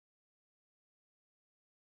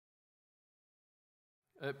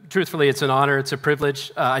Truthfully, it's an honor, it's a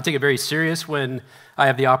privilege. I take it very serious when I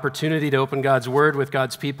have the opportunity to open God's Word with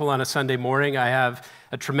God's people on a Sunday morning. I have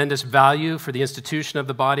a tremendous value for the institution of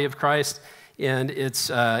the body of Christ, and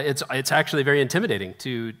it's actually very intimidating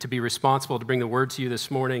to be responsible to bring the Word to you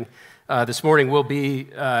this morning. This morning will be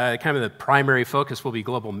kind of the primary focus will be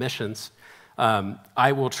global missions.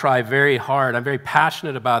 I will try very hard. I'm very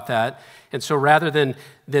passionate about that. And so rather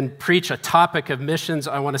than preach a topic of missions,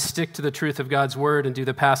 I want to stick to the truth of God's Word and do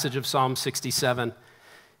the passage of Psalm 67.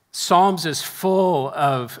 Psalms is full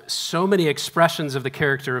of so many expressions of the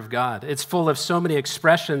character of God. It's full of so many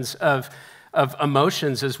expressions of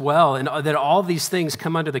emotions as well, and that all these things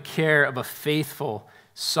come under the care of a faithful,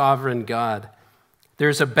 sovereign God.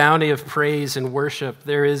 There's a bounty of praise and worship.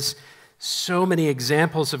 There is so many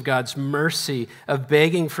examples of God's mercy, of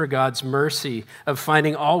begging for God's mercy, of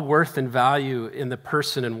finding all worth and value in the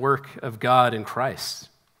person and work of God in Christ.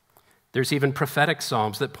 There's even prophetic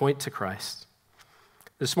psalms that point to Christ.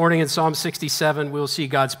 This morning in Psalm 67, we'll see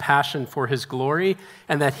God's passion for his glory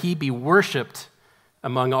and that he be worshiped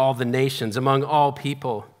among all the nations, among all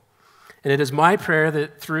people. And it is my prayer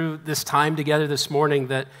that through this time together this morning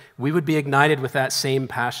that we would be ignited with that same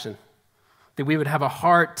passion, that we would have a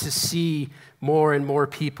heart to see more and more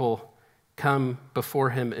people come before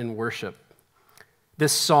him in worship.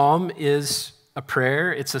 This psalm is a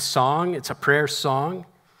prayer, it's a song, it's a prayer song.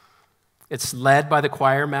 It's led by the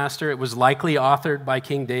choir master. It was likely authored by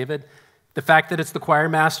King David. The fact that it's the choir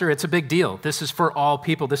master, it's a big deal. This is for all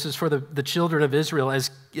people. This is for the children of Israel as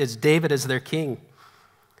David is their king.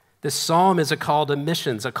 This psalm is a call to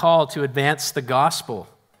missions, a call to advance the gospel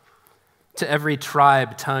to every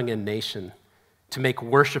tribe, tongue, and nation, to make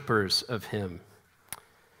worshipers of him.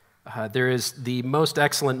 There is the most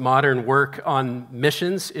excellent modern work on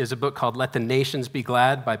missions is a book called Let the Nations Be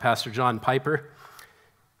Glad by Pastor John Piper.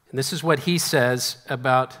 And this is what he says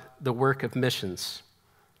about the work of missions.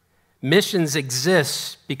 Missions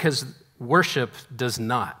exists because worship does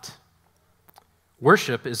not.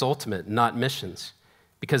 Worship is ultimate, not missions,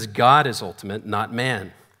 because God is ultimate, not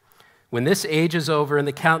man. When this age is over and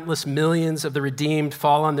the countless millions of the redeemed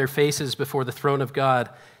fall on their faces before the throne of God,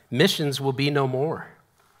 missions will be no more.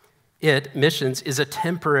 Missions, is a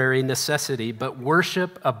temporary necessity, but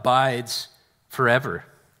worship abides forever.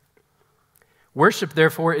 Worship,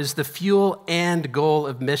 therefore, is the fuel and goal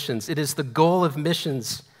of missions. It is the goal of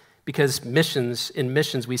missions because in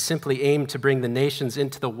missions, we simply aim to bring the nations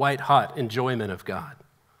into the white-hot enjoyment of God.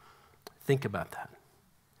 Think about that.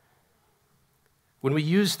 When we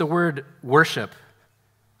use the word worship,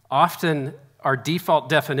 often our default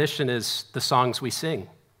definition is the songs we sing.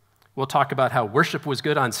 We'll talk about how worship was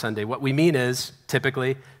good on Sunday. What we mean is,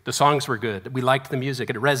 typically, the songs were good. We liked the music.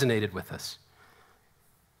 It resonated with us.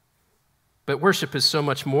 But worship is so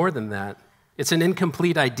much more than that. It's an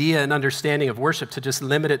incomplete idea and understanding of worship to just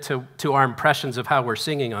limit it to our impressions of how we're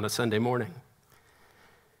singing on a Sunday morning.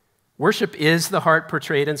 Worship is the heart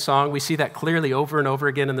portrayed in song. We see that clearly over and over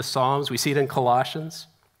again in the Psalms. We see it in Colossians.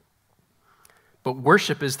 But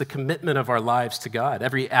worship is the commitment of our lives to God,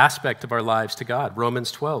 every aspect of our lives to God.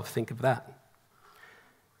 Romans 12, think of that.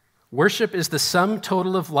 Worship is the sum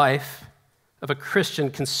total of life of a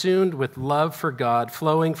Christian consumed with love for God,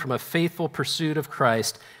 flowing from a faithful pursuit of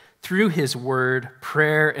Christ through his word,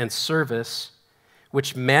 prayer, and service,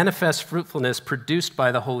 which manifests fruitfulness produced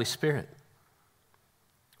by the Holy Spirit.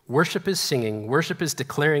 Worship is singing. Worship is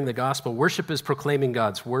declaring the gospel. Worship is proclaiming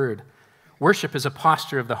God's word. Worship is a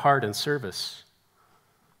posture of the heart and service.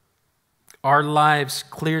 Our lives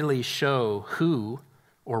clearly show who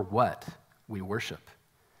or what we worship.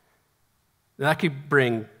 That could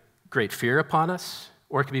bring great fear upon us,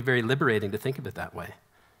 or it could be very liberating to think of it that way.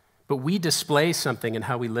 But we display something in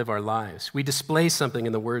how we live our lives. We display something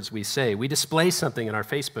in the words we say. We display something in our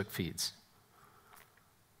Facebook feeds.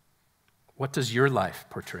 What does your life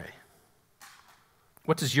portray?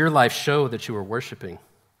 What does your life show that you are worshiping?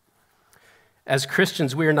 As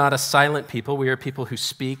Christians, we are not a silent people. We are people who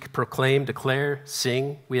speak, proclaim, declare,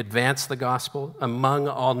 sing. We advance the gospel among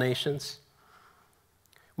all nations.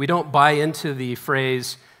 We don't buy into the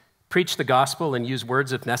phrase, preach the gospel and use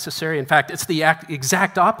words if necessary. In fact, it's the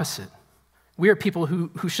exact opposite. We are people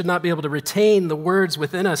who should not be able to retain the words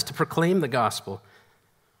within us to proclaim the gospel.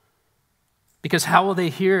 Because how will they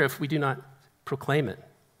hear if we do not proclaim it?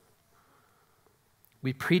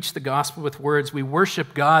 We preach the gospel with words. We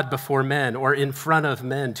worship God before men or in front of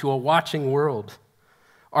men to a watching world.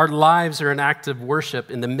 Our lives are an act of worship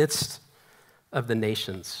in the midst of the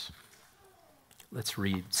nations. Let's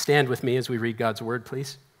read. Stand with me as we read God's word,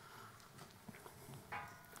 please.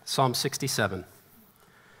 Psalm 67.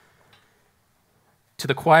 To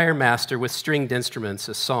the choir master with stringed instruments,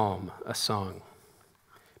 a psalm, a song.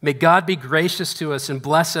 May God be gracious to us and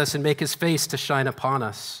bless us and make his face to shine upon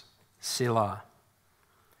us. Selah.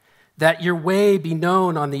 That your way be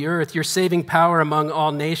known on the earth, your saving power among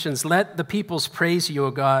all nations. Let the peoples praise you, O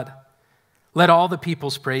God. Let all the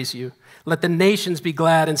peoples praise you. Let the nations be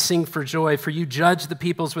glad and sing for joy, for you judge the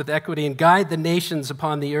peoples with equity and guide the nations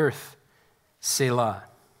upon the earth. Selah.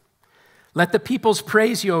 Let the peoples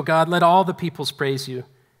praise you, O God. Let all the peoples praise you.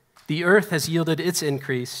 The earth has yielded its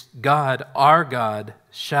increase. God, our God,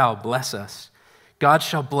 shall bless us. God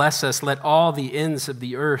shall bless us. Let all the ends of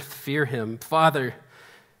the earth fear him. Father,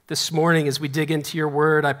 this morning as we dig into your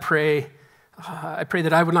word, I pray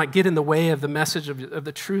that I would not get in the way of the message of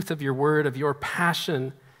the truth of your word, of your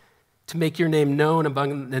passion to make your name known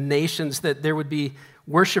among the nations, that there would be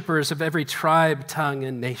worshipers of every tribe, tongue,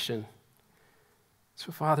 and nation.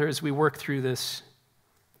 So, Father, as we work through this,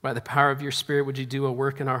 by the power of your Spirit, would you do a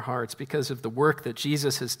work in our hearts because of the work that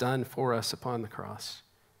Jesus has done for us upon the cross?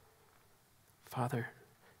 Father,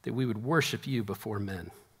 that we would worship you before men.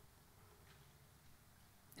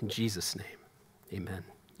 In Jesus' name, amen.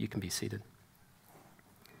 You can be seated.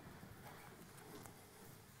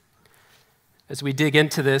 As we dig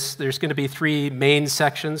into this, there's going to be three main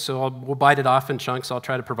sections, so we'll bite it off in chunks. I'll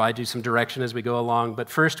try to provide you some direction as we go along. But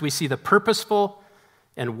first, we see the purposeful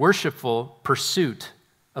and worshipful pursuit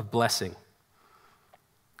of blessing.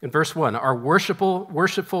 In verse 1, our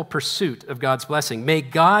worshipful pursuit of God's blessing. May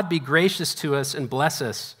God be gracious to us and bless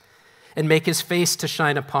us and make his face to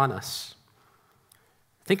shine upon us.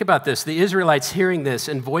 Think about this. The Israelites hearing this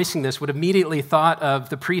and voicing this would immediately thought of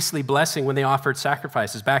the priestly blessing when they offered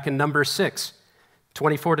sacrifices. Back in Numbers 6,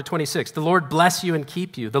 24 to 26. The Lord bless you and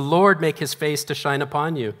keep you. The Lord make his face to shine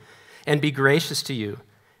upon you and be gracious to you.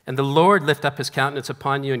 And the Lord lift up his countenance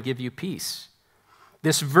upon you and give you peace.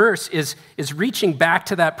 This verse is reaching back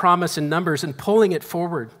to that promise in Numbers and pulling it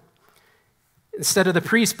forward. Instead of the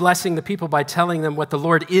priest blessing the people by telling them what the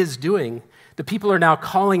Lord is doing, the people are now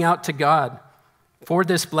calling out to God for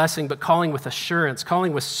this blessing, but calling with assurance,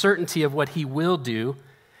 calling with certainty of what he will do,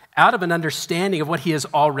 out of an understanding of what he has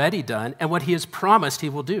already done and what he has promised he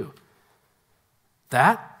will do.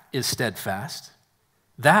 That is steadfast.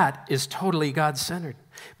 That is totally God-centered.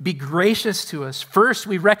 Be gracious to us. First,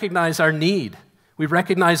 we recognize our need. We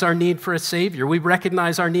recognize our need for a Savior. We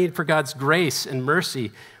recognize our need for God's grace and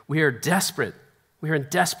mercy. We are desperate. We are in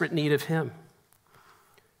desperate need of him.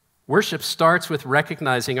 Worship starts with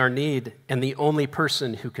recognizing our need and the only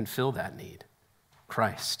person who can fill that need,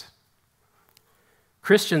 Christ.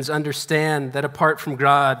 Christians understand that apart from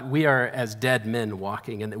God, we are as dead men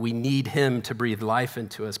walking and that we need him to breathe life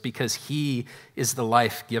into us because he is the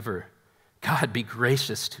life giver. God, be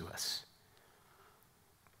gracious to us.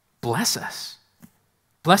 Bless us.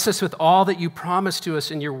 Bless us with all that you promise to us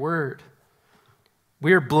in your word.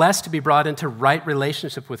 We are blessed to be brought into right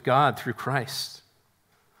relationship with God through Christ.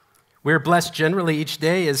 We're blessed generally each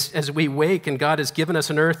day as we wake, and God has given us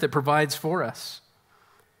an earth that provides for us.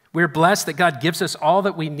 We're blessed that God gives us all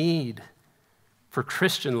that we need for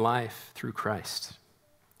Christian life through Christ.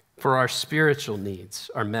 For our spiritual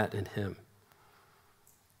needs are met in him.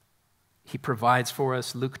 He provides for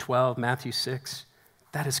us, Luke 12, Matthew 6.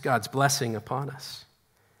 That is God's blessing upon us.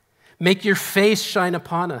 Make your face shine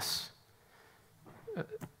upon us.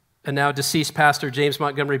 A now deceased pastor, James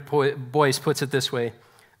Montgomery Boyce, puts it this way.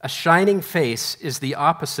 A shining face is the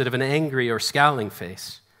opposite of an angry or scowling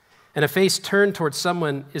face. And a face turned towards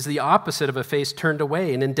someone is the opposite of a face turned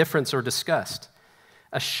away in indifference or disgust.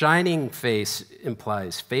 A shining face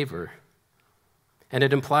implies favor. And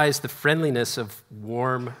it implies the friendliness of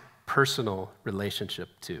warm, personal relationship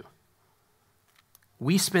too.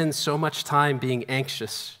 We spend so much time being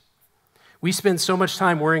anxious. We spend so much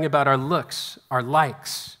time worrying about our looks, our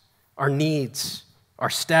likes, our needs, our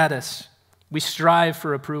status. We strive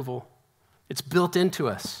for approval. It's built into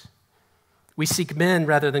us. We seek men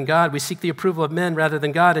rather than God. We seek the approval of men rather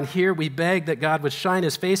than God. And here we beg that God would shine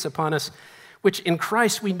his face upon us, which in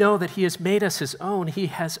Christ we know that he has made us his own. He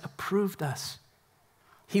has approved us.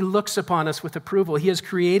 He looks upon us with approval. He has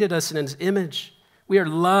created us in his image. We are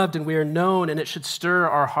loved and we are known, and it should stir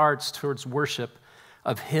our hearts towards worship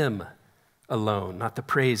of him alone, not the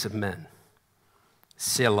praise of men.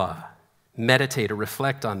 Selah. Meditate or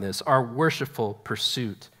reflect on this, our worshipful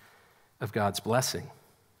pursuit of God's blessing.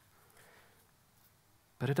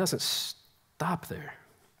 But it doesn't stop there.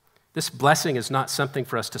 This blessing is not something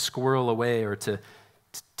for us to squirrel away or to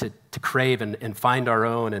crave and find our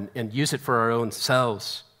own and use it for our own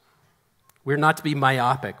selves. We're not to be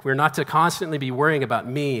myopic. We're not to constantly be worrying about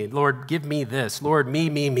me. Lord, give me this. Lord,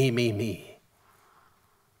 me.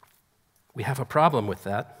 We have a problem with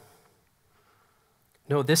that.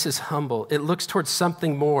 No, this is humble. It looks towards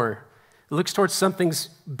something more. It looks towards something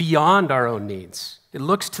beyond our own needs. It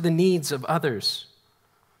looks to the needs of others.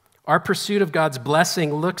 Our pursuit of God's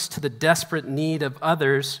blessing looks to the desperate need of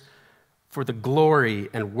others for the glory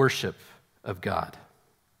and worship of God.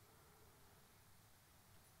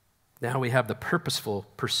 Now we have the purposeful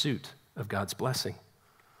pursuit of God's blessing.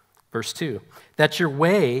 Verse 2, that your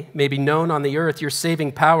way may be known on the earth, your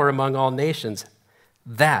saving power among all nations.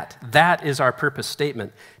 That is our purpose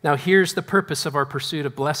statement. Now here's the purpose of our pursuit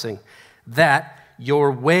of blessing. That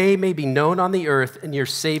your way may be known on the earth and your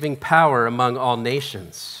saving power among all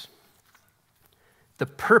nations. The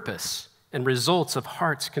purpose and results of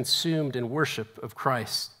hearts consumed in worship of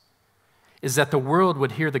Christ is that the world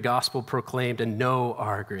would hear the gospel proclaimed and know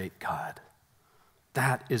our great God.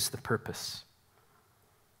 That is the purpose.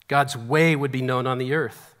 God's way would be known on the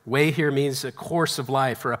earth. Way here means a course of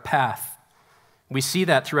life or a path. We see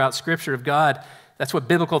that throughout Scripture of God. That's what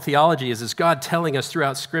biblical theology is God telling us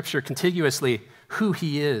throughout Scripture contiguously who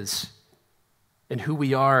he is and who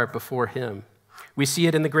we are before him. We see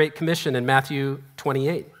it in the Great Commission in Matthew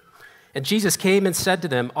 28. And Jesus came and said to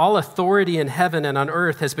them, all authority in heaven and on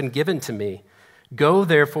earth has been given to me. Go,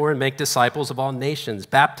 therefore, and make disciples of all nations,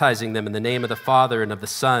 baptizing them in the name of the Father and of the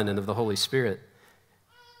Son and of the Holy Spirit,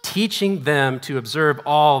 teaching them to observe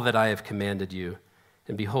all that I have commanded you.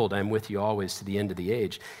 And behold, I am with you always to the end of the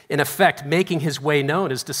age. In effect, making his way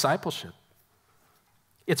known is discipleship.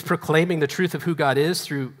 It's proclaiming the truth of who God is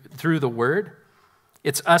through the Word.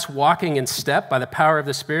 It's us walking in step by the power of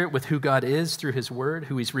the Spirit with who God is through his Word,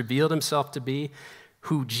 who he's revealed himself to be,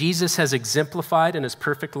 who Jesus has exemplified in his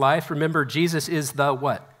perfect life. Remember, Jesus is the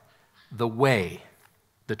what? The way,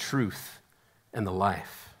 the truth, and the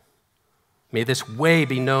life. May this way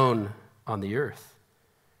be known on the earth,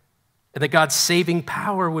 and that God's saving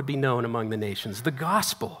power would be known among the nations, the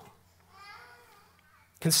gospel.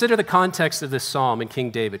 Consider the context of this psalm in King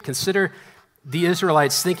David. Consider the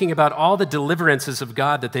Israelites thinking about all the deliverances of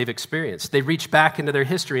God that they've experienced. They reach back into their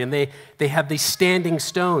history, and they have these standing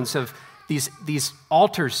stones of these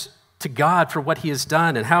altars to God for what he has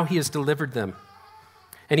done and how he has delivered them.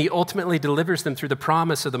 And he ultimately delivers them through the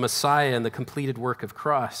promise of the Messiah and the completed work of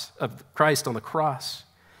Christ on the cross.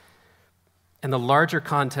 In the larger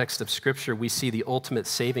context of Scripture, we see the ultimate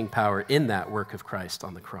saving power in that work of Christ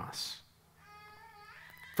on the cross.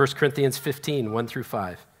 1 Corinthians 15, 1 through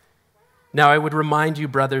 5. Now I would remind you,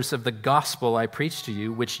 brothers, of the gospel I preached to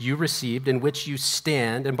you, which you received, in which you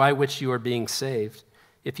stand, and by which you are being saved,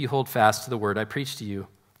 if you hold fast to the word I preached to you,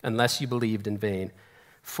 unless you believed in vain.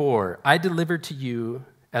 For I delivered to you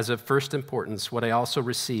as of first importance what I also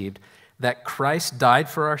received, that Christ died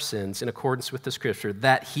for our sins in accordance with the Scripture,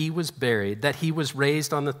 that he was buried, that he was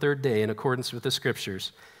raised on the third day in accordance with the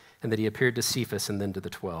Scriptures, and that he appeared to Cephas and then to the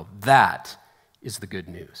 12. That is the good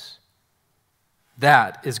news.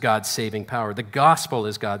 That is God's saving power. The gospel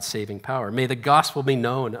is God's saving power. May the gospel be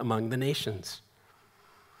known among the nations.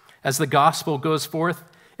 As the gospel goes forth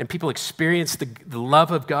and people experience the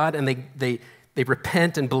love of God and they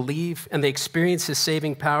repent and believe and they experience his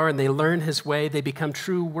saving power and they learn his way, they become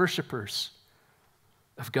true worshipers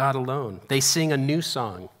of God alone. They sing a new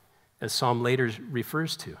song, as Psalm later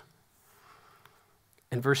refers to.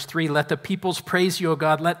 In verse 3, let the peoples praise you, O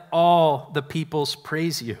God. Let all the peoples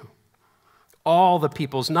praise you. All the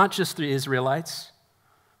peoples, not just the Israelites.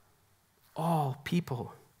 All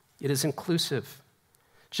people. It is inclusive.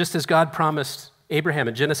 Just as God promised Abraham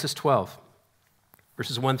in Genesis 12,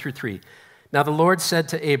 verses 1 through 3. Now the Lord said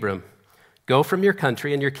to Abram, go from your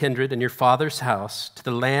country and your kindred and your father's house to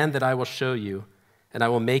the land that I will show you, and I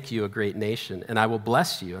will make you a great nation, and I will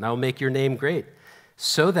bless you, and I will make your name great,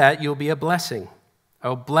 so that you'll be a blessing. I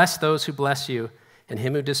will bless those who bless you, and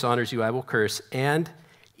him who dishonors you I will curse, and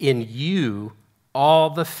in you all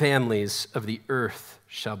the families of the earth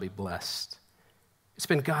shall be blessed. It's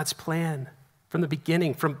been God's plan from the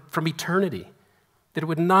beginning, from eternity, that it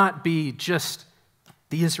would not be just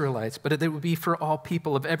the Israelites, but that it would be for all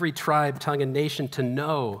people of every tribe, tongue, and nation to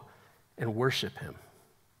know and worship him.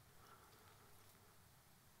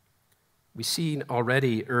 We see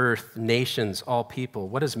already earth, nations, all people.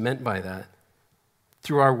 What is meant by that?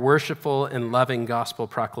 Through our worshipful and loving gospel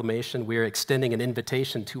proclamation, we are extending an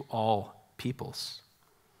invitation to all peoples.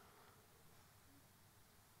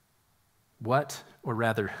 What, or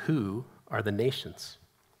rather who, are the nations?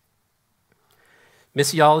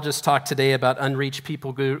 Missiologists talk today about unreached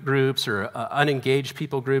people groups or unengaged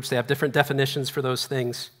people groups. They have different definitions for those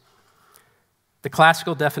things. The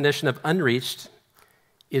classical definition of unreached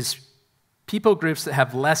is people groups that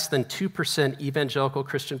have less than 2% evangelical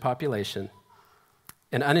Christian population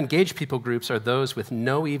And unengaged people groups are those with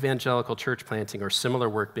no evangelical church planting or similar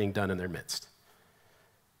work being done in their midst.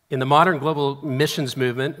 In the modern global missions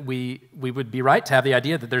movement, we would be right to have the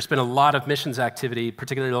idea that there's been a lot of missions activity,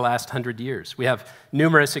 particularly the last 100 years. We have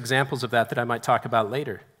numerous examples of that I might talk about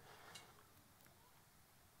later.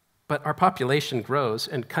 But our population grows,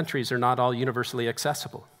 and countries are not all universally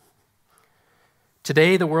accessible.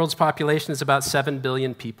 Today, the world's population is about 7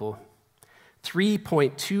 billion people.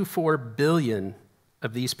 3.24 billion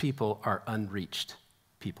of these people are unreached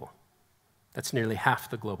people. That's nearly half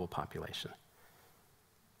the global population.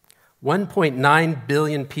 1.9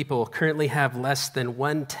 billion people currently have less than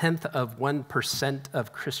 0.1%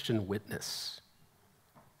 of Christian witness.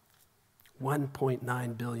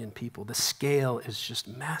 1.9 billion people. The scale is just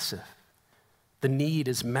massive. The need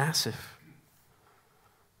is massive.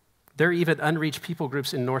 There are even unreached people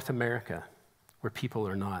groups in North America where people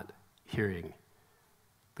are not hearing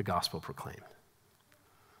the gospel proclaimed.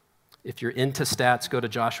 If you're into stats, go to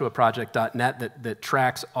joshuaproject.net that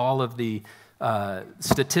tracks all of the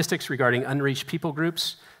statistics regarding unreached people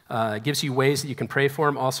groups. It gives you ways that you can pray for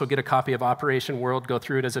them. Also get a copy of Operation World, go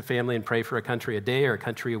through it as a family and pray for a country a day or a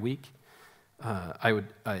country a week. I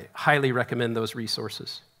highly recommend those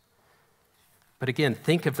resources. But again,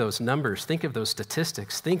 think of those numbers, think of those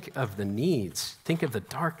statistics, think of the needs, think of the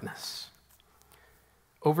darkness.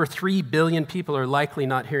 Over 3 billion people are likely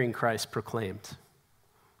not hearing Christ proclaimed.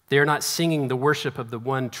 They are not singing the worship of the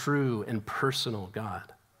one true and personal God.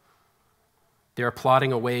 They are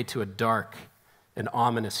plodding away to a dark and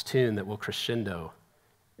ominous tune that will crescendo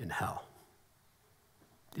in hell.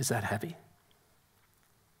 Is that heavy?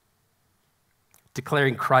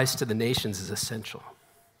 Declaring Christ to the nations is essential.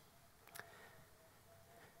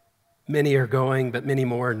 Many are going, but many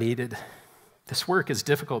more are needed. This work is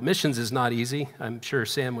difficult. Missions is not easy. I'm sure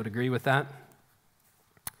Sam would agree with that.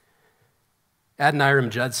 Adoniram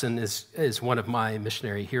Judson is one of my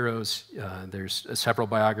missionary heroes. There's several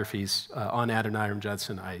biographies on Adoniram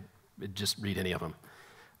Judson. I just read any of them.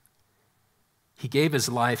 He gave his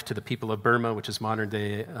life to the people of Burma, which is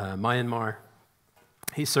modern-day Myanmar.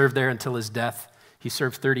 He served there until his death. He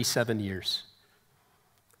served 37 years.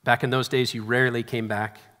 Back in those days, you rarely came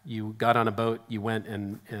back. You got on a boat, you went,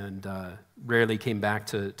 and rarely came back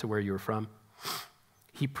to where you were from.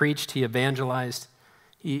 He preached, he evangelized.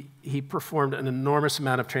 He performed an enormous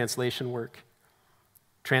amount of translation work,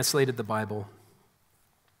 translated the Bible,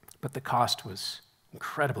 but the cost was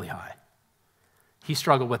incredibly high. He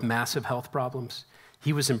struggled with massive health problems.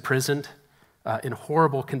 He was imprisoned in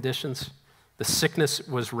horrible conditions. The sickness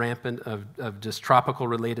was rampant of just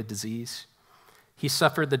tropical-related disease. He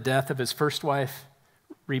suffered the death of his first wife,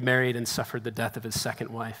 remarried, and suffered the death of his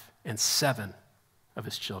second wife and 7 of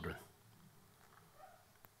his children.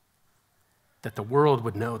 That the world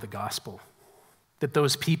would know the gospel, that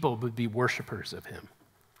those people would be worshipers of him.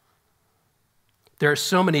 There are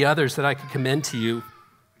so many others that I could commend to you,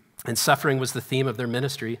 and suffering was the theme of their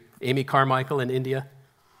ministry. Amy Carmichael in India,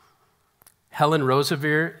 Helen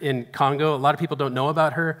Roosevelt in Congo. A lot of people don't know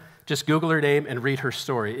about her. Just Google her name and read her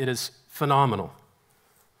story. It is phenomenal.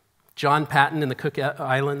 John Patton in the Cook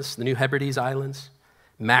Islands, the New Hebrides Islands.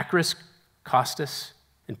 Makris Kostas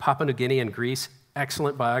in Papua New Guinea and Greece.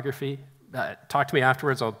 Excellent biography. Talk to me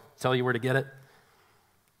afterwards. I'll tell you where to get it.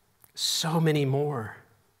 So many more.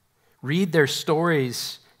 Read their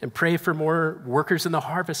stories and pray for more workers in the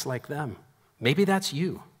harvest like them. Maybe that's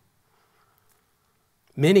you.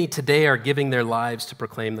 Many today are giving their lives to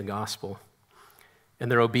proclaim the gospel,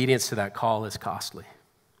 and their obedience to that call is costly.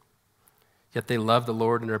 Yet they love the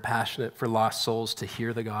Lord and are passionate for lost souls to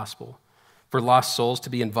hear the gospel, for lost souls to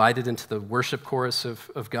be invited into the worship chorus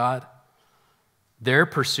of God. Their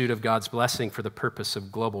pursuit of God's blessing for the purpose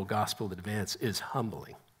of global gospel advance is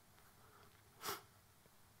humbling.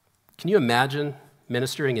 Can you imagine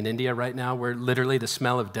ministering in India right now where literally the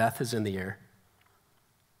smell of death is in the air?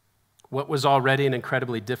 What was already an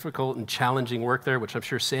incredibly difficult and challenging work there, which I'm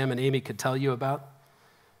sure Sam and Amy could tell you about,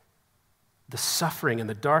 the suffering and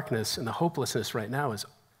the darkness and the hopelessness right now is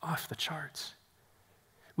off the charts.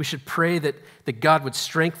 We should pray that God would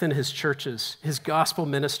strengthen his churches, his gospel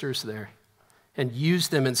ministers there, and use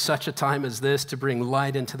them in such a time as this to bring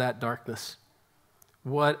light into that darkness.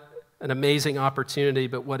 What an amazing opportunity,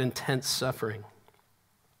 but what intense suffering.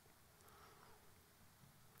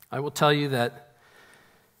 I will tell you that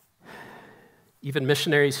even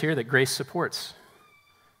missionaries here that Grace supports,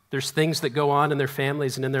 there's things that go on in their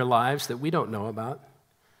families and in their lives that we don't know about,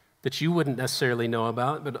 that you wouldn't necessarily know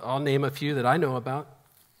about, but I'll name a few that I know about.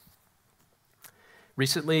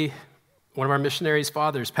 Recently, one of our missionaries'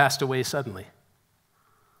 fathers passed away suddenly.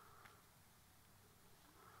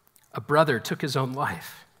 A brother took his own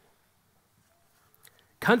life.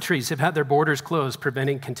 Countries have had their borders closed,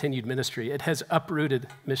 preventing continued ministry. It has uprooted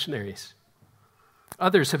missionaries.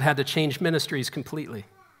 Others have had to change ministries completely.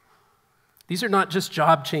 These are not just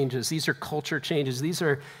job changes. These are culture changes. These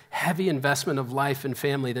are heavy investment of life and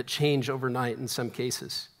family that change overnight in some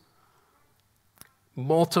cases.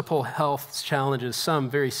 Multiple health challenges, some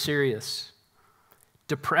very serious.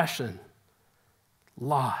 Depression,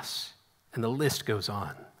 loss, and the list goes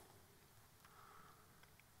on.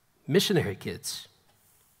 Missionary kids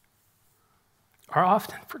are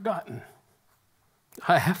often forgotten.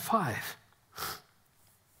 I have 5.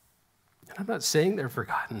 And I'm not saying they're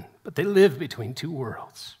forgotten, but they live between two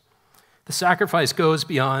worlds. The sacrifice goes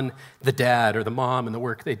beyond the dad or the mom and the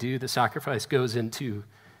work they do. The sacrifice goes into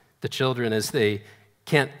the children as they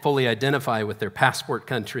can't fully identify with their passport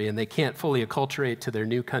country and they can't fully acculturate to their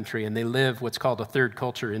new country, and they live what's called a third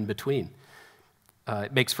culture in between.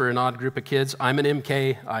 It makes for an odd group of kids. I'm an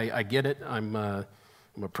MK. I get it. I'm a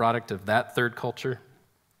product of that third culture.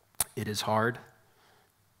 It is hard.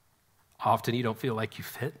 Often you don't feel like you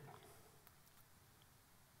fit.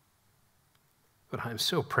 But I'm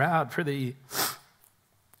so proud for the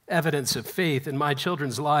evidence of faith in my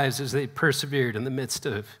children's lives as they persevered in the midst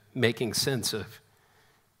of making sense of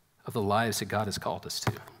the lives that God has called us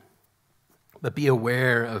to. But be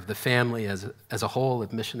aware of the family as a whole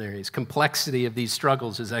of missionaries. Complexity of these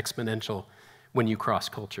struggles is exponential when you cross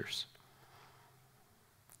cultures.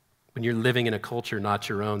 When you're living in a culture not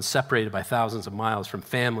your own, separated by thousands of miles from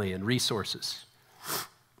family and resources.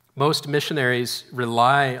 Most missionaries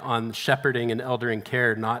rely on shepherding and eldering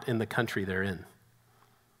care not in the country they're in,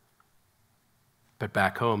 but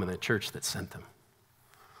back home in the church that sent them.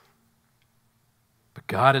 But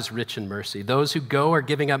God is rich in mercy. Those who go are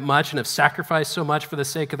giving up much and have sacrificed so much for the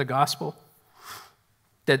sake of the gospel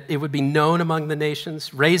that it would be known among the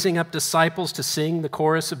nations, raising up disciples to sing the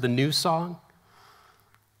chorus of the new song.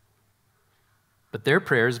 But their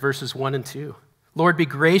prayers, verses 1 and 2, Lord, be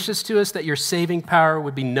gracious to us that your saving power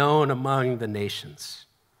would be known among the nations.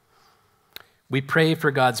 We pray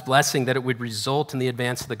for God's blessing that it would result in the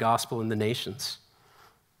advance of the gospel in the nations,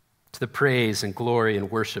 to the praise and glory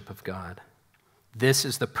and worship of God. This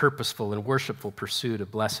is the purposeful and worshipful pursuit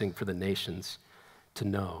of blessing for the nations, to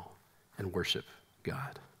know and worship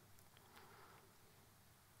God.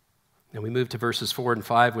 And we move to verses 4 and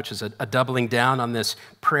 5, which is a doubling down on this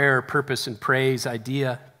prayer, purpose, and praise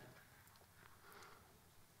idea.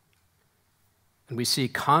 And we see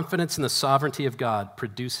confidence in the sovereignty of God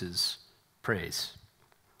produces praise.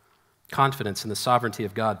 Confidence in the sovereignty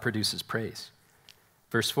of God produces praise.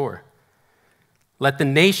 Verse 4, let the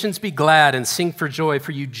nations be glad and sing for joy,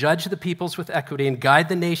 for you judge the peoples with equity and guide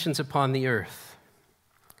the nations upon the earth.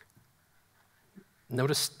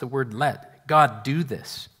 Notice the word let. God do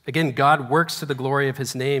this. Again, God works to the glory of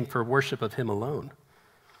his name for worship of him alone.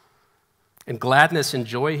 And gladness and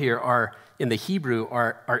joy here are, in the Hebrew,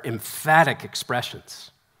 are emphatic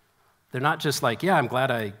expressions. They're not just like, yeah, I'm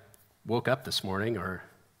glad I woke up this morning, or,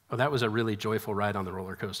 oh, that was a really joyful ride on the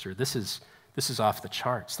roller coaster. This is off the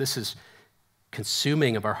charts. This is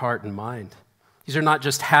consuming of our heart and mind. These are not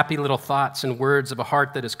just happy little thoughts and words of a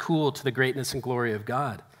heart that is cool to the greatness and glory of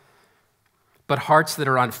God, but hearts that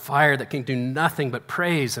are on fire that can do nothing but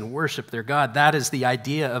praise and worship their God. That is the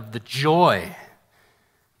idea of the joy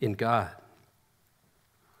in God.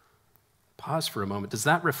 Pause for a moment. Does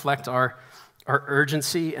that reflect our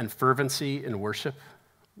urgency and fervency in worship,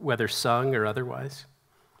 whether sung or otherwise?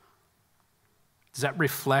 Does that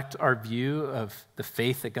reflect our view of the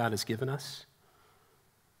faith that God has given us?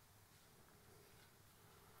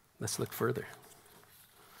 Let's look further.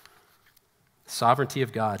 Sovereignty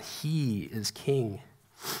of God. He is king.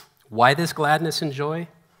 Why this gladness and joy?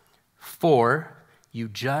 For you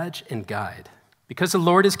judge and guide. Because the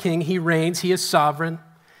Lord is king, he reigns, he is sovereign.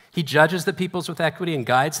 He judges the peoples with equity and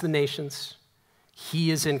guides the nations.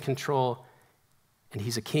 He is in control, and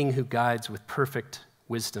he's a king who guides with perfect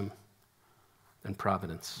wisdom and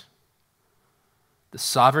providence. The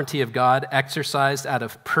sovereignty of God, exercised out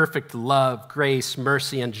of perfect love, grace,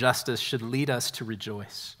 mercy, and justice, should lead us to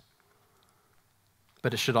rejoice.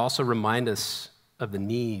 But it should also remind us of the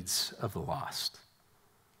needs of the lost,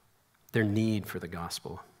 their need for the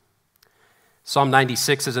gospel. Psalm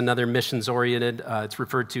 96 is another missions-oriented. It's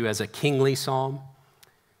referred to as a kingly psalm.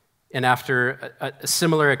 And after a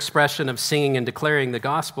similar expression of singing and declaring the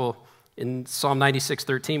gospel, in Psalm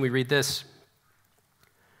 96:13, we read this: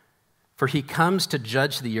 for he comes to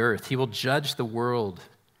judge the earth. He will judge the world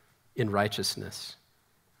in righteousness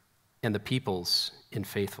and the peoples in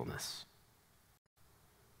faithfulness.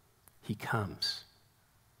 He comes,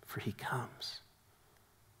 for he comes.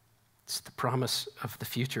 It's the promise of the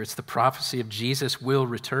future. It's the prophecy of Jesus will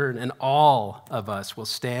return, and all of us will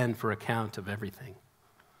stand for account of everything.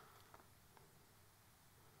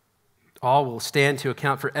 All will stand to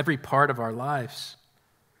account for every part of our lives.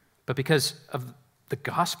 But because of the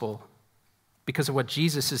gospel, because of what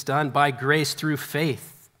Jesus has done, by grace through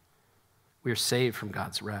faith, we are saved from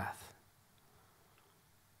God's wrath.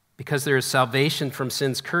 Because there is salvation from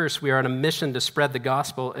sin's curse, we are on a mission to spread the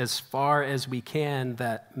gospel as far as we can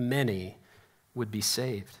that many would be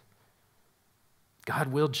saved. God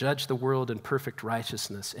will judge the world in perfect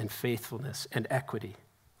righteousness and faithfulness and equity.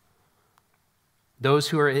 Those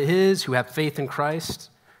who are his, who have faith in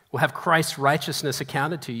Christ, will have Christ's righteousness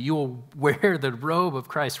accounted to you. You will wear the robe of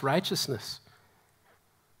Christ's righteousness.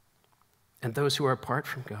 And those who are apart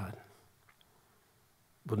from God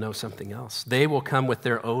will know something else. They will come with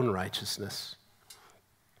their own righteousness.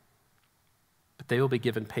 But they will be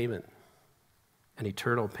given payment, an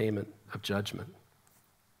eternal payment of judgment.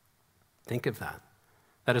 Think of that.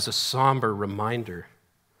 That is a somber reminder.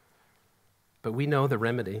 But we know the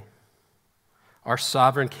remedy. Our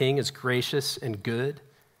sovereign King is gracious and good,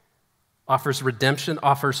 offers redemption,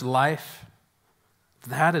 offers life.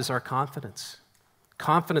 That is our confidence.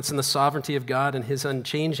 Confidence in the sovereignty of God and his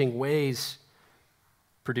unchanging ways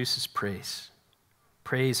produces praise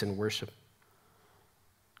and worship.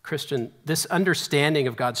 Christian, this understanding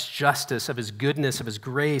of God's justice, of his goodness, of his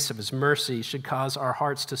grace, of his mercy should cause our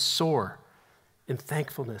hearts to soar in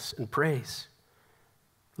thankfulness and praise.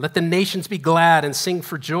 Let the nations be glad and sing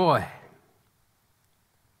for joy.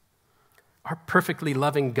 Our perfectly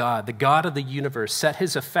loving God, the God of the universe, set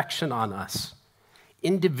his affection on us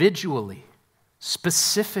individually,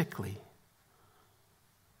 specifically.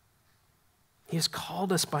 He has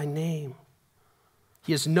called us by name.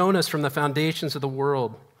 He has known us from the foundations of the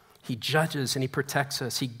world. He judges and he protects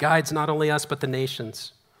us. He guides not only us, but the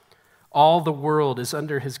nations. All the world is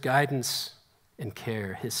under his guidance and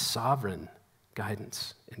care, his sovereign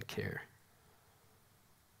guidance and care.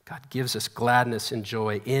 God gives us gladness and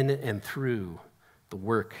joy in and through the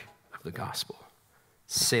work of the gospel.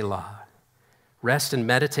 Selah. Rest and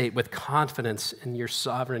meditate with confidence in your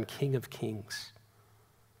sovereign King of Kings.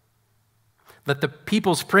 Let the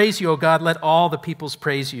peoples praise you, O God. Let all the peoples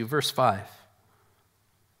praise you. Verse 5.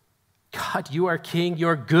 God, you are King. You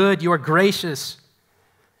are good. You are gracious.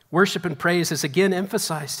 Worship and praise is again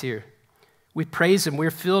emphasized here. We praise him.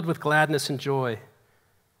 We're filled with gladness and joy.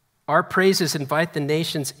 Our praises invite the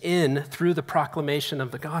nations in through the proclamation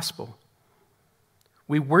of the gospel.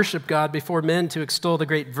 We worship God before men to extol the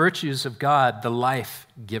great virtues of God, the life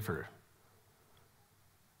giver.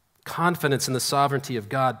 Confidence in the sovereignty of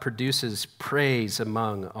God produces praise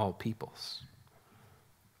among all peoples.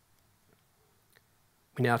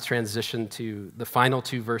 We now transition to the final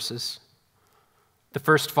two verses. The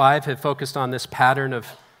first 5 have focused on this pattern of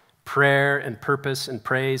prayer and purpose and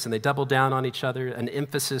praise, and they double down on each other, an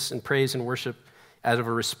emphasis in praise and worship out of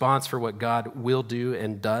a response for what God will do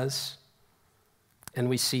and does. And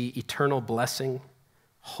we see eternal blessing,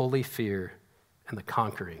 holy fear, and the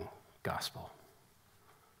conquering gospel.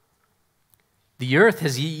 The earth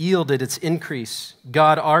has yielded its increase.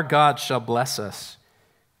 God, our God, shall bless us.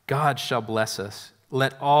 God shall bless us.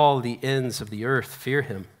 Let all the ends of the earth fear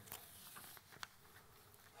him.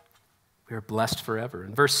 We are blessed forever.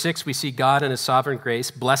 In verse 6, we see God in his sovereign grace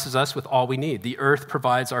blesses us with all we need. The earth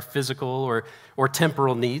provides our physical or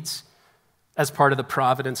temporal needs as part of the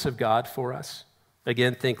providence of God for us.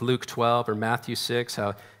 Again, think Luke 12 or Matthew 6,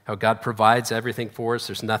 how God provides everything for us.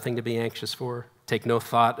 There's nothing to be anxious for. Take no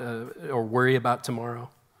thought or worry about tomorrow.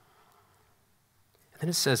 And then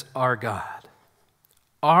it says, our God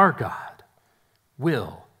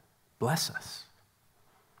will bless us.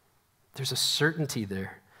 There's a certainty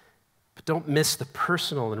there. But don't miss the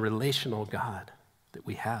personal and relational God that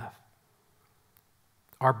we have.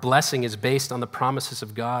 Our blessing is based on the promises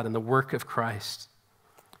of God and the work of Christ.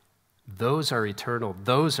 Those are eternal.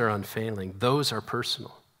 Those are unfailing. Those are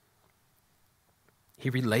personal. He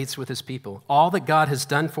relates with his people. All that God has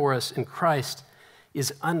done for us in Christ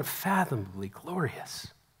is unfathomably glorious.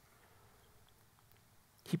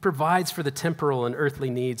 He provides for the temporal and earthly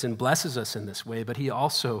needs and blesses us in this way, but he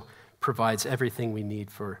also provides everything we need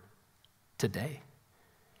for today.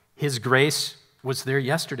 His grace was there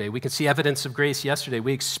yesterday. We can see evidence of grace yesterday.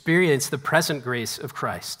 We experience the present grace of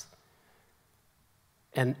Christ.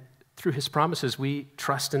 And through his promises, we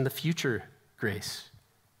trust in the future grace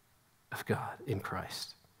of God in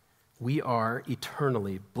Christ. We are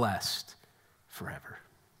eternally blessed forever.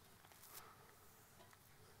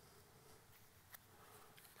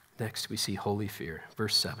 Next, we see holy fear.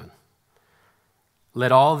 Verse 7.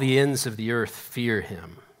 Let all the ends of the earth fear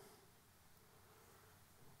him.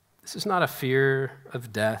 This is not a fear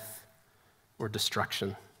of death or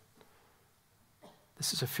destruction.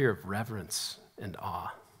 This is a fear of reverence and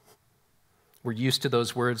awe. We're used to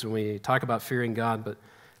those words when we talk about fearing God, but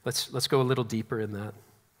let's go a little deeper in that.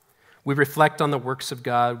 We reflect on the works of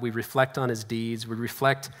God. We reflect on his deeds. We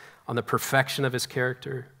reflect on the perfection of his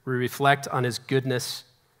character. We reflect on his goodness.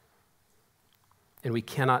 And we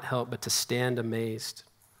cannot help but to stand amazed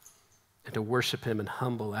and to worship him in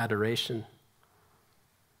humble adoration.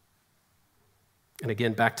 And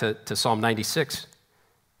again, back to Psalm 96,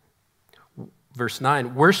 verse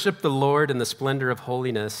 9. Worship the Lord in the splendor of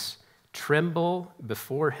holiness. Tremble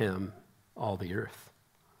before him, all the earth.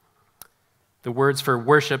 The words for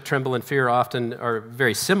worship, tremble, and fear often are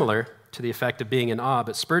very similar to the effect of being in awe,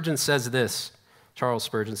 but Spurgeon says this, Charles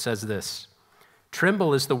Spurgeon says this,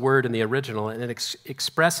 tremble is the word in the original, and it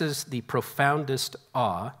expresses the profoundest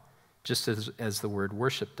awe, just as the word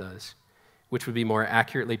worship does, which would be more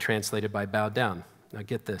accurately translated by bow down. Now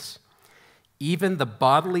get this. Even the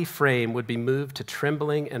bodily frame would be moved to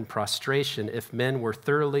trembling and prostration if men were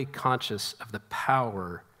thoroughly conscious of the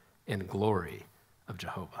power and glory of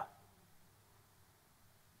Jehovah.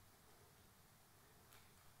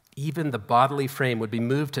 Even the bodily frame would be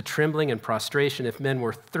moved to trembling and prostration if men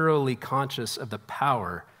were thoroughly conscious of the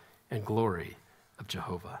power and glory of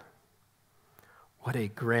Jehovah. What a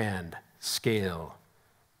grand scale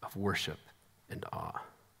of worship and awe.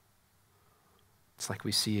 It's like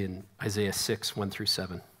we see in Isaiah 6,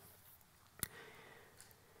 1-7.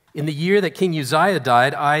 In the year that King Uzziah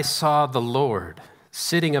died, I saw the Lord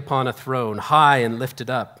sitting upon a throne, high and lifted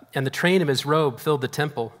up, and the train of his robe filled the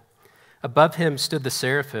temple. Above him stood the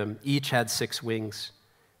seraphim. Each had 6 wings.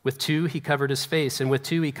 With 2 he covered his face, and with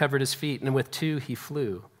 2 he covered his feet, and with 2 he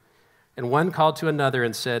flew. And one called to another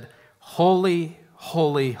and said, Holy,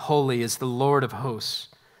 holy, holy is the Lord of hosts.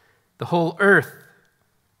 The whole earth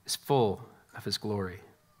is full of his glory.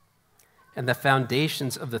 And the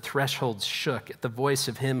foundations of the thresholds shook at the voice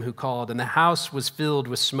of him who called, and the house was filled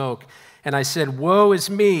with smoke. And I said, Woe is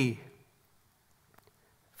me,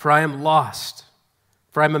 for I am lost.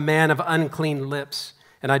 For I am a man of unclean lips,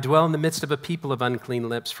 and I dwell in the midst of a people of unclean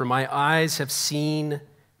lips. For my eyes have seen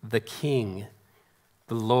the King,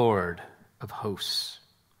 the Lord of hosts.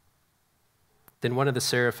 Then one of the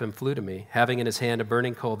seraphim flew to me, having in his hand a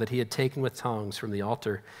burning coal that he had taken with tongs from the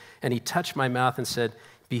altar. And he touched my mouth and said,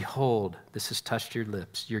 Behold, this has touched your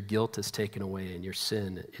lips. Your guilt is taken away, and your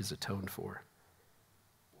sin is atoned for.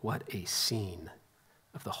 What a scene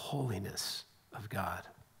of the holiness of God.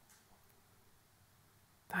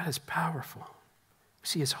 That is powerful. We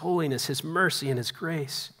see his holiness, his mercy, and his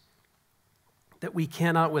grace, that we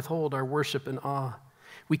cannot withhold our worship and awe.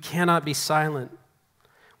 We cannot be silent.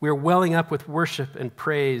 We are welling up with worship and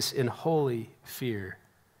praise in holy fear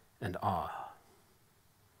and awe.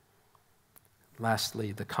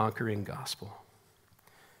 Lastly, the conquering gospel.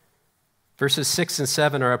 Verses 6 and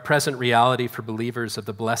 7 are a present reality for believers of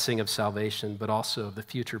the blessing of salvation, but also of the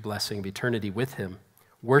future blessing of eternity with him,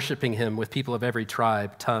 worshiping him with people of every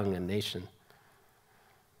tribe, tongue, and nation.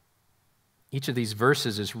 Each of these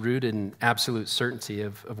verses is rooted in absolute certainty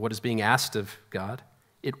of what is being asked of God.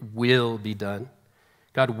 It will be done.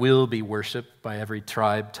 God will be worshiped by every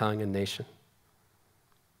tribe, tongue, and nation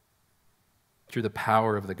through the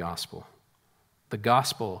power of the gospel. The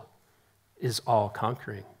gospel is all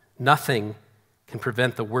conquering. Nothing can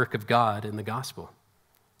prevent the work of God in the gospel.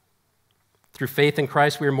 Through faith in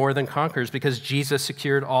Christ, we are more than conquerors because Jesus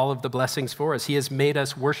secured all of the blessings for us. He has made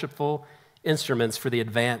us worshipful instruments for the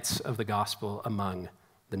advance of the gospel among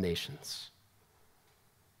the nations.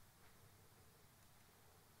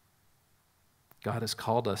 God has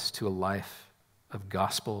called us to a life of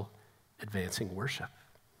gospel-advancing worship.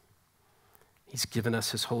 He's given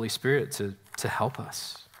us his Holy Spirit to help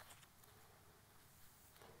us.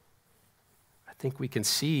 I think we can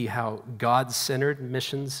see how God-centered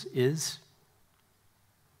missions is.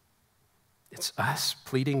 It's us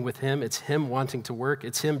pleading with him. It's him wanting to work.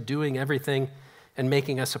 It's him doing everything and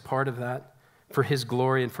making us a part of that for his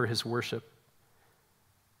glory and for his worship.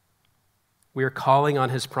 We are calling on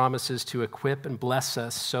his promises to equip and bless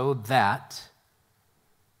us so that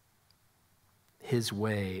his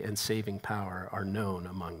way and saving power are known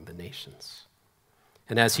among the nations.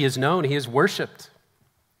 And as he is known, he is worshiped.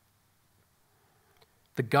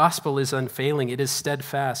 The gospel is unfailing. It is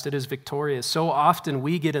steadfast. It is victorious. So often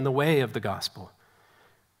we get in the way of the gospel.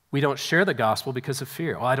 We don't share the gospel because of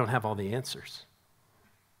fear. Oh, I don't have all the answers.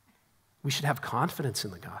 We should have confidence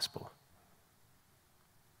in the gospel.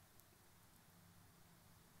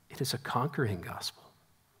 It is a conquering gospel.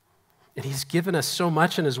 And he's given us so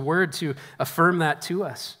much in his word to affirm that to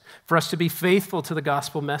us, for us to be faithful to the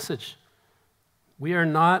gospel message. We are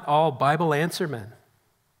not all Bible answer men.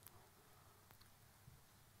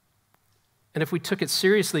 And if we took it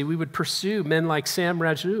seriously, we would pursue men like Sam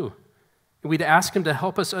Raju. We'd ask him to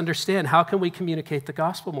help us understand, how can we communicate the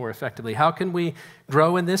gospel more effectively? How can we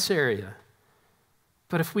grow in this area?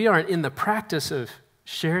 But if we aren't in the practice of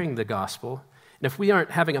sharing the gospel, and if we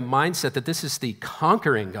aren't having a mindset that this is the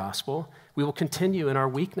conquering gospel, we will continue in our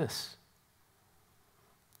weakness.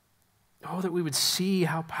 Oh, that we would see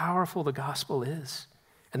how powerful the gospel is,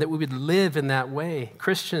 and that we would live in that way.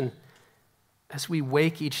 Christian, as we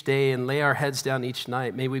wake each day and lay our heads down each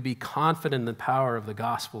night, may we be confident in the power of the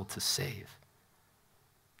gospel to save.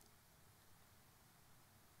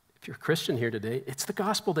 If you're a Christian here today, it's the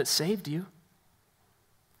gospel that saved you.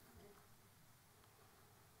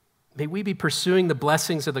 May we be pursuing the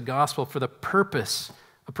blessings of the gospel for the purpose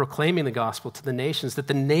of proclaiming the gospel to the nations, that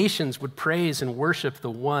the nations would praise and worship the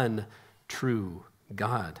one true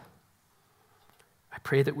God. I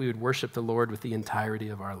pray that we would worship the Lord with the entirety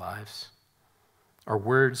of our lives. Our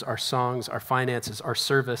words, our songs, our finances, our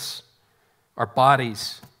service, our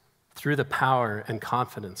bodies, through the power and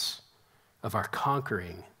confidence of our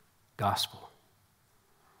conquering gospel.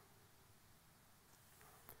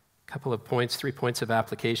 Couple of points, 3 points of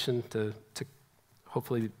application to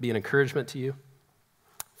hopefully be an encouragement to you.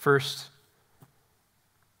 First,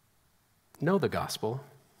 know the gospel.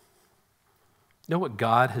 Know what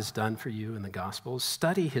God has done for you in the gospel.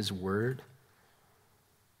 Study his word.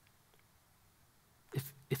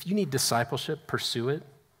 If you need discipleship, pursue it.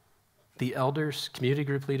 The elders, community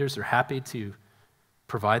group leaders are happy to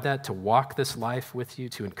provide that, to walk this life with you,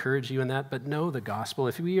 to encourage you in that, but know the gospel.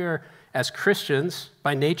 If we are, as Christians,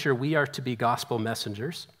 by nature, we are to be gospel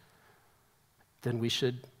messengers, then we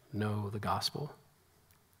should know the gospel.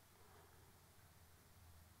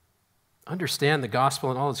 Understand the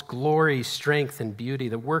gospel in all its glory, strength, and beauty,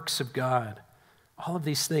 the works of God, all of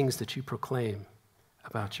these things that you proclaim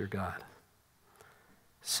about your God.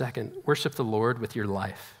 Second, worship the Lord with your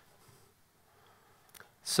life.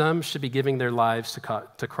 Some should be giving their lives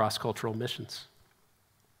to cross-cultural missions,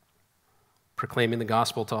 proclaiming the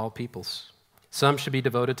gospel to all peoples. Some should be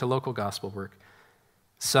devoted to local gospel work.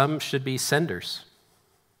 Some should be senders.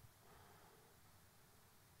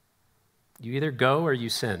 You either go or you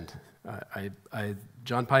send.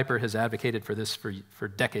 John Piper has advocated for this for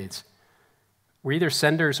decades. We're either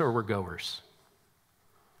senders or we're goers.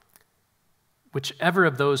 Whichever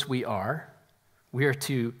of those we are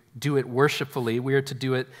to do it worshipfully. We are to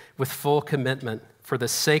do it with full commitment for the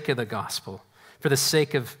sake of the gospel, for the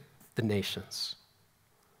sake of the nations.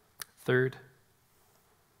 Third,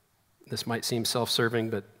 this might seem self-serving,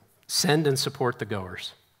 but send and support the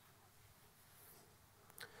goers.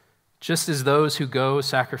 Just as those who go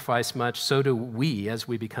sacrifice much, so do we as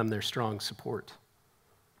we become their strong support.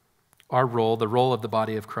 Our role, the role of the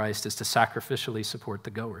body of Christ, is to sacrificially support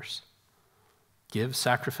the goers. Give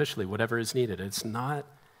sacrificially whatever is needed. It's not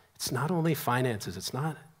only finances. It's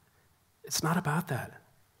not about that.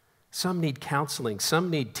 Some need counseling. Some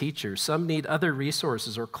need teachers. Some need other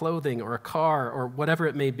resources or clothing or a car or whatever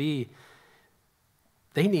it may be.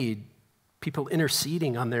 They need people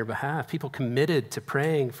interceding on their behalf, people committed to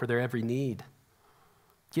praying for their every need.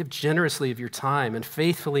 Give generously of your time and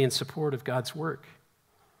faithfully in support of God's work.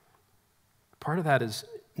 Part of that is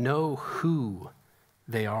know who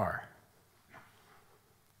they are.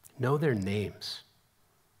 Know their names.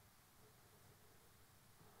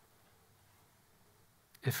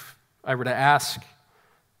 If I were to ask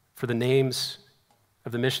for the names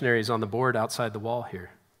of the missionaries on the board outside the wall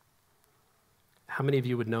here, how many of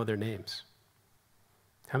you would know their names?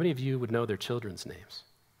 How many of you would know their children's names?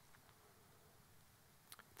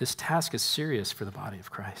 This task is serious for the body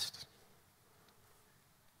of Christ.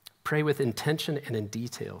 Pray with intention and in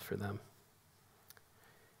detail for them.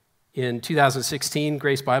 In 2016,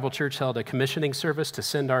 Grace Bible Church held a commissioning service to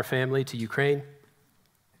send our family to Ukraine.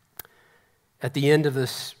 At the end of the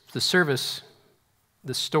service,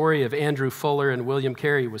 the story of Andrew Fuller and William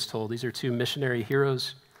Carey was told. These are two missionary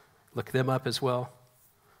heroes. Look them up as well.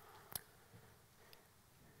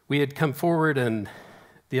 We had come forward, and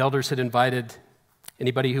the elders had invited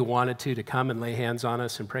anybody who wanted to come and lay hands on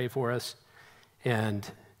us and pray for us. And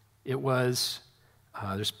it was,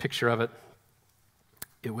 there's a picture of it.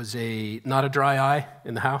 It was not a dry eye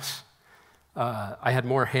in the house. I had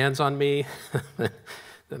more hands on me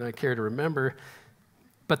than I care to remember.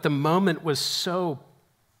 But the moment was so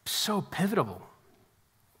pivotal.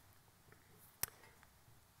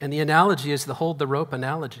 And the analogy is the hold the rope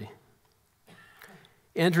analogy.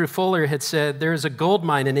 Andrew Fuller had said, "There is a gold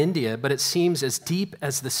mine in India, but it seems as deep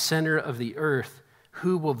as the center of the earth.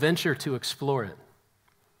 Who will venture to explore it?"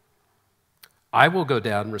 "I will go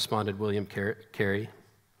down," responded William Carey.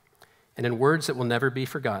 And in words that will never be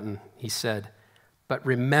forgotten, he said, "But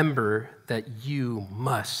remember that you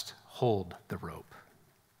must hold the rope."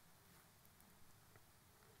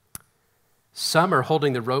 Some are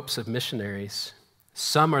holding the ropes of missionaries.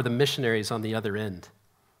 Some are the missionaries on the other end.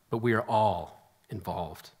 But we are all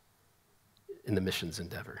involved in the missions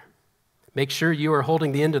endeavor. Make sure you are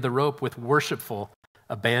holding the end of the rope with worshipful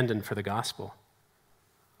abandon for the gospel.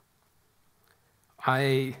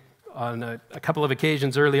 On a couple of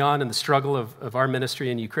occasions early on in the struggle of our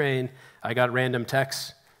ministry in Ukraine, I got random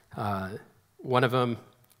texts. One of them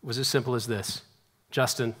was as simple as this: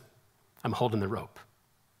 "Justin, I'm holding the rope."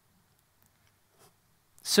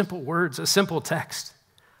 Simple words, a simple text.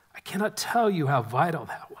 I cannot tell you how vital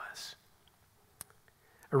that was.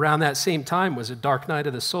 Around that same time was a dark night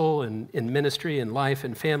of the soul in ministry and life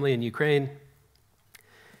and family in Ukraine.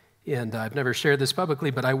 And I've never shared this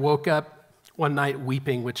publicly, but I woke up one night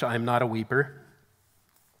weeping, which I'm not a weeper,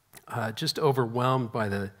 just overwhelmed by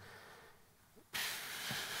the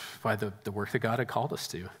work that God had called us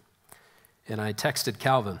to. And I texted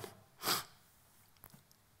Calvin.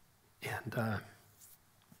 And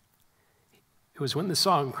it was when the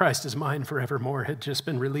song "Christ is Mine Forevermore" had just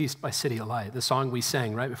been released by City of Light, the song we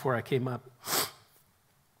sang right before I came up.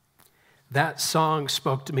 That song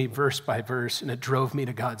spoke to me verse by verse, and it drove me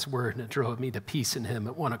to God's word, and it drove me to peace in him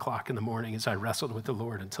at 1 o'clock in the morning as I wrestled with the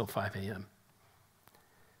Lord until 5 a.m.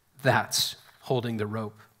 That's holding the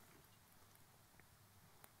rope.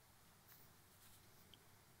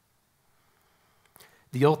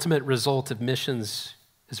 The ultimate result of missions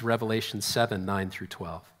is Revelation 7, 9 through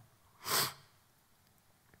 12.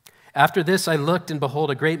 "After this I looked, and behold,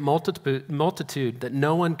 a great multitude that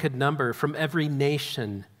no one could number, from every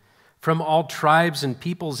nation, from all tribes and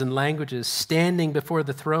peoples and languages, standing before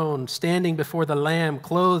the throne, standing before the Lamb,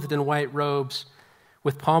 clothed in white robes,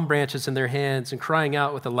 with palm branches in their hands, and crying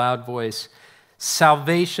out with a loud voice,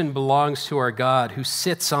 'Salvation belongs to our God, who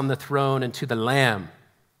sits on the throne, and to the Lamb.'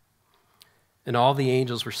 And all the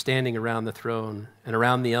angels were standing around the throne, and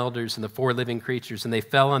around the elders and the 4 living creatures, and they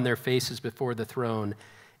fell on their faces before the throne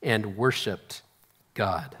and worshiped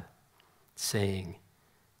God, saying,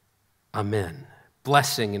 'Amen.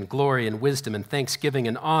 Blessing and glory and wisdom and thanksgiving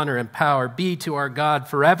and honor and power be to our God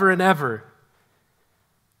forever and ever.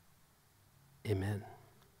 Amen.'"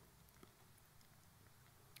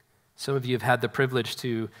 Some of you have had the privilege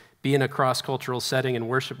to be in a cross-cultural setting and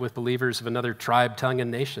worship with believers of another tribe, tongue,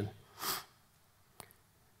 and nation.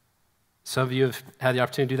 Some of you have had the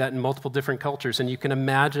opportunity to do that in multiple different cultures, and you can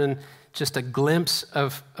imagine just a glimpse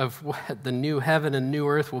of what the new heaven and new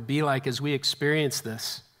earth will be like as we experience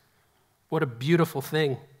this. What a beautiful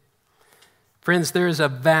thing. Friends, there is a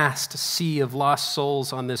vast sea of lost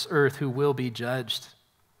souls on this earth who will be judged.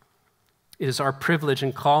 It is our privilege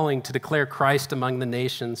and calling to declare Christ among the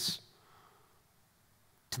nations,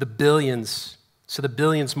 to the billions, so the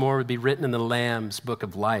billions more would be written in the Lamb's book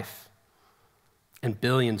of life. And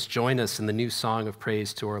billions join us in the new song of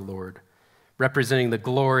praise to our Lord, representing the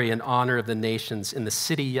glory and honor of the nations in the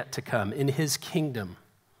city yet to come, in his kingdom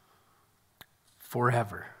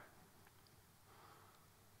forever.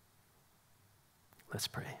 Let's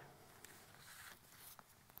pray.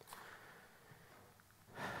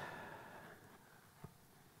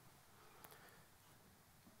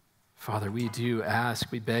 Father, we do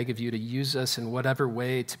ask, we beg of you to use us in whatever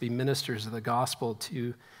way to be ministers of the gospel,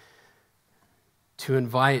 to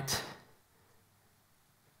invite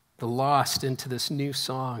the lost into this new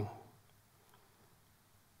song,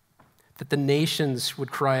 that the nations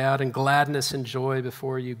would cry out in gladness and joy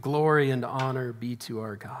before you. Glory and honor be to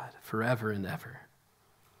our God forever and ever.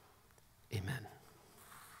 Amen.